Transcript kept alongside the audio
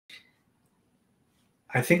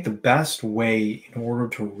I think the best way in order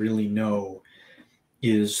to really know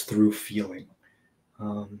is through feeling.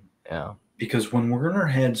 Yeah. Because when we're in our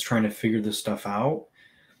heads trying to figure this stuff out,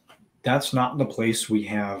 that's not the place we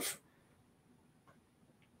have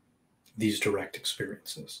these direct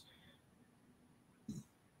experiences.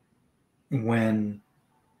 When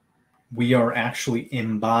we are actually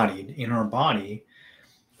embodied in our body,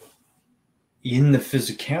 in the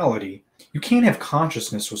physicality, you can't have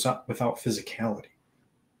consciousness without physicality.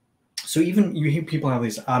 So even you hear people have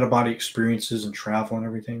these out-of-body experiences and travel and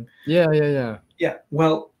everything. Yeah. Yeah,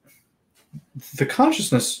 well, the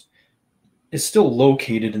consciousness is still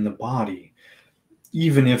located in the body,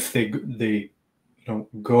 even if they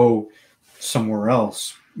go somewhere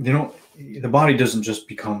else. They don't. The body doesn't just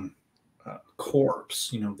become a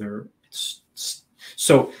corpse.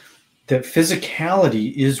 So the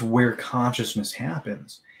physicality is where consciousness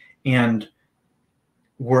happens, and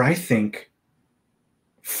where I think,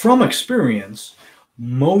 from experience,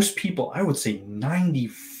 most people, I would say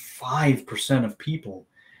 95% of people,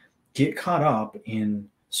 get caught up in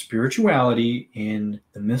spirituality, in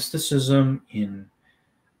the mysticism, in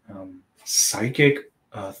psychic,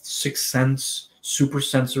 sixth sense,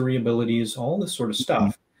 supersensory abilities, all this sort of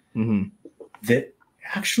stuff that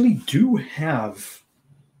actually do have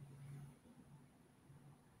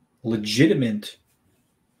legitimate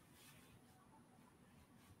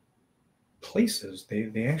places.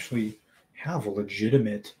 They actually have a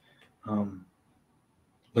legitimate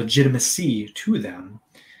legitimacy to them.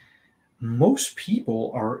 Most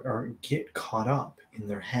people are get caught up in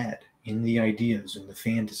their head, in the ideas, in the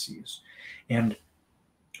fantasies, and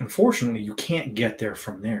unfortunately, you can't get there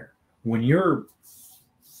from there. When you're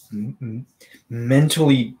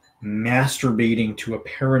mentally masturbating to a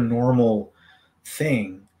paranormal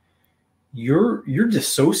thing, you're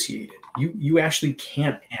dissociated. You actually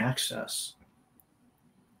can't access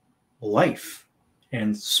life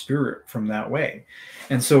and spirit from that way.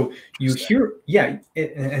 And so you hear,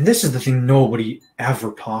 and this is the thing nobody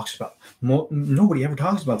ever talks about. Nobody ever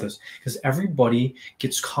talks about this, because everybody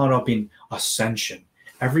gets caught up in ascension.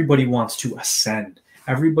 Everybody wants to ascend.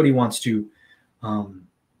 Everybody wants to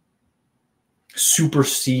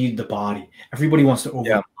supersede the body. Everybody wants to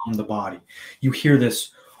overcome the body. You hear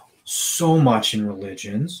this so much in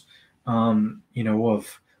religions,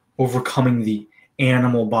 of overcoming the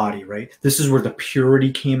animal body, right? This is where the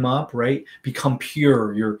purity came up, right? Become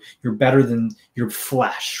pure. You're better than your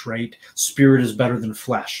flesh, right? Spirit is better than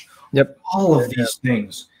flesh. Yep. All of these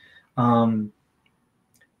things. And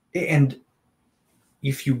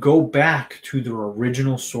if you go back to their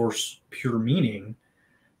original source, pure meaning,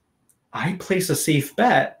 I place a safe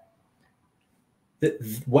bet that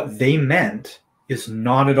what they meant is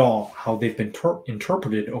not at all how they've been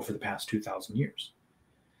interpreted over the past 2,000 years.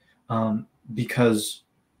 Because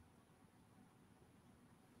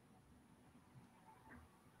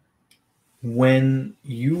when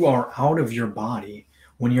you are out of your body,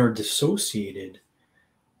 when you're dissociated,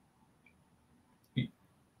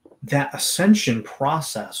 that ascension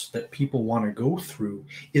process that people want to go through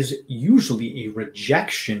is usually a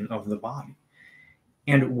rejection of the body.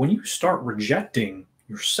 And when you start rejecting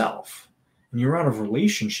yourself and you're out of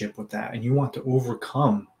relationship with that and you want to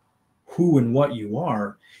overcome who and what you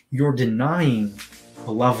are, you're denying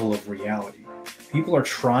a level of reality. People are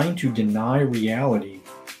trying to deny reality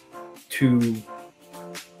to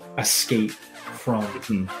escape from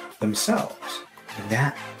themselves. And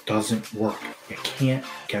that doesn't work. You can't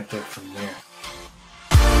get there from there.